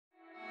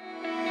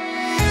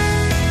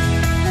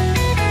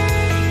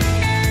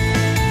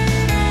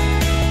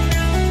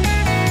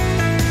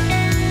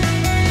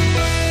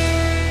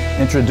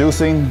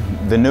Introducing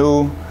the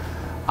new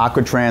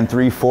Aquatran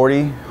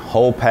 340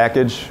 whole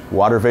package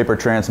water vapor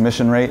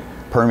transmission rate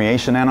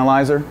permeation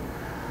analyzer.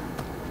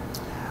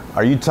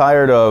 Are you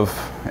tired of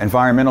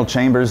environmental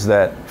chambers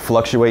that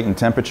fluctuate in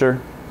temperature?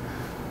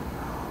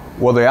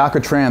 Well, the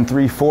Aquatran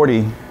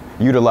 340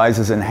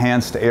 utilizes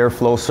enhanced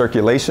airflow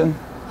circulation,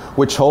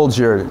 which holds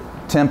your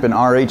temp and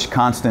RH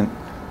constant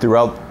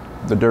throughout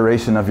the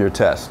duration of your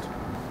test.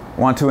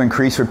 Want to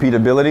increase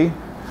repeatability?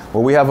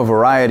 Well, we have a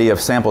variety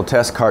of sample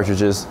test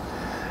cartridges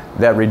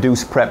that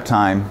reduce prep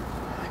time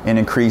and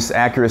increase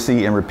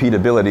accuracy and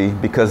repeatability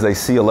because they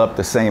seal up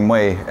the same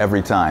way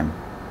every time.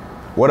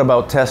 What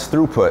about test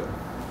throughput?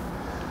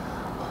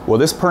 Well,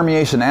 this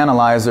permeation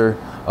analyzer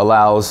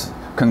allows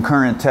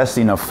concurrent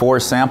testing of 4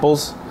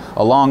 samples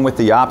along with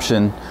the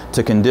option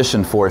to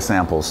condition 4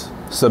 samples,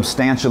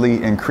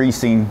 substantially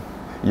increasing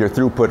your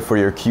throughput for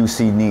your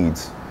QC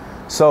needs.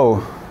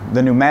 So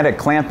the pneumatic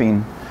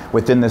clamping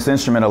within this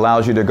instrument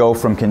allows you to go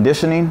from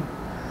conditioning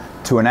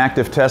to an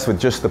active test with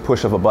just the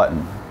push of a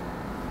button.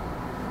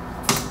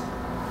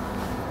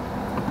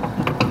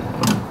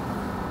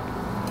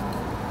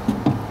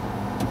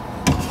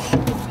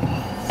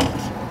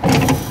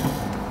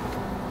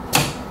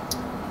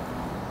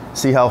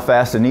 See how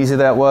fast and easy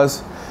that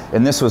was?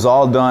 And this was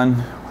all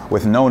done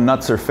with no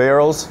nuts or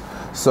ferrules,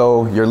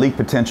 so your leak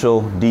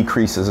potential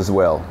decreases as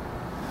well.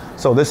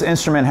 So this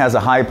instrument has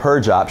a high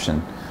purge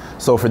option.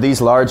 So for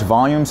these large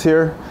volumes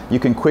here, you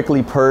can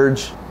quickly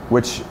purge,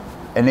 which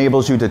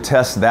enables you to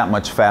test that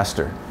much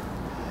faster.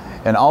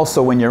 And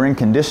also when you're in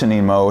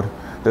conditioning mode,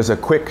 there's a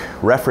quick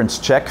reference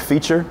check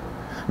feature.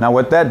 Now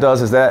what that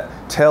does is that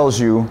tells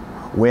you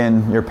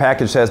when your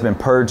package has been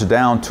purged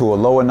down to a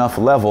low enough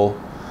level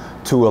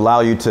to allow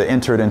you to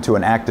enter it into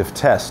an active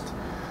test,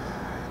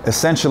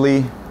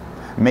 essentially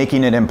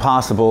making it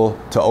impossible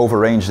to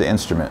overrange the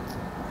instrument.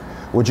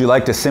 Would you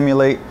like to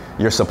simulate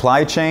your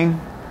supply chain?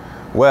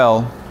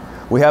 Well,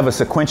 we have a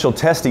sequential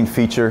testing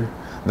feature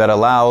that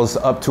allows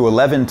up to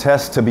 11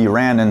 tests to be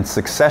ran in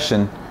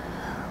succession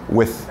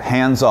with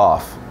hands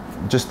off.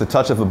 Just the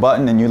touch of a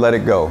button and you let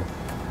it go.